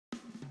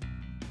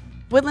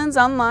Woodlands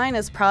Online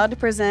is proud to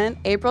present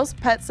April's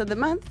Pets of the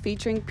Month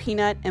featuring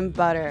Peanut and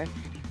Butter.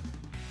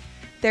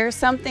 There are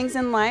some things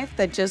in life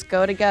that just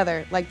go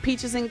together, like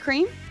peaches and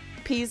cream,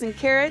 peas and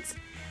carrots,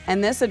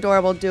 and this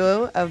adorable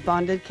duo of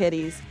bonded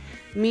kitties.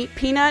 Meet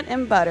Peanut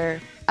and Butter,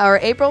 our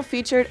April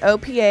featured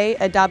OPA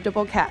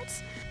adoptable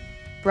cats.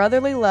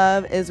 Brotherly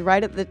love is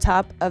right at the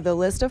top of the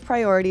list of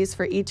priorities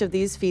for each of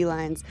these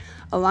felines,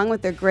 along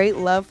with their great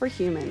love for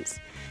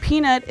humans.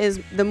 Peanut is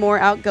the more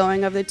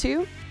outgoing of the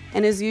two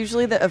and is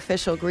usually the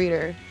official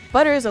greeter.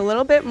 Butter is a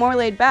little bit more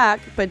laid back,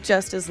 but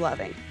just as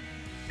loving.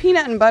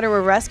 Peanut and Butter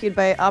were rescued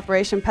by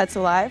Operation Pets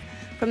Alive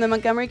from the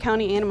Montgomery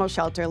County Animal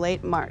Shelter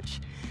late March.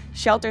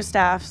 Shelter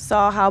staff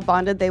saw how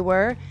bonded they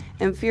were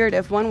and feared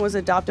if one was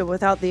adopted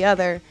without the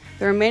other,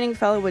 the remaining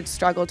fellow would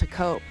struggle to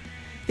cope.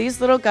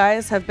 These little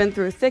guys have been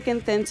through thick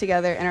and thin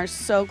together and are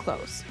so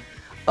close.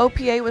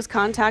 OPA was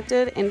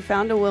contacted and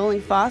found a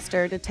willing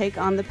foster to take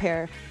on the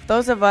pair.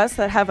 Those of us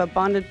that have a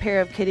bonded pair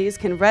of kitties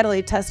can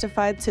readily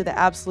testify to the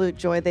absolute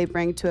joy they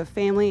bring to a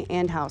family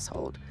and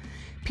household.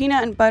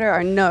 Peanut and Butter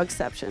are no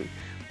exception.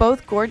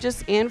 Both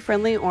gorgeous and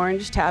friendly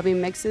orange tabby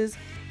mixes,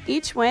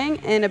 each weighing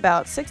in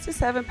about 6 to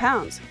 7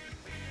 pounds.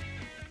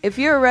 If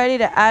you're ready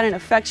to add an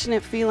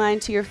affectionate feline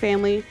to your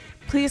family,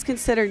 please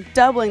consider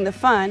doubling the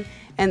fun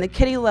and the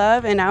kitty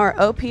love in our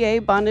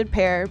OPA bonded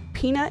pair,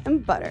 Peanut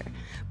and Butter.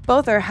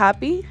 Both are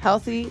happy,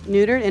 healthy,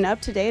 neutered, and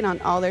up to date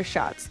on all their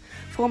shots.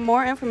 For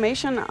more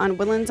information on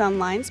Woodlands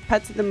Online's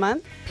Pets of the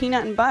Month,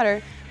 Peanut and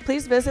Butter,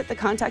 please visit the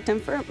contact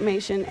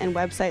information and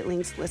website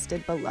links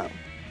listed below.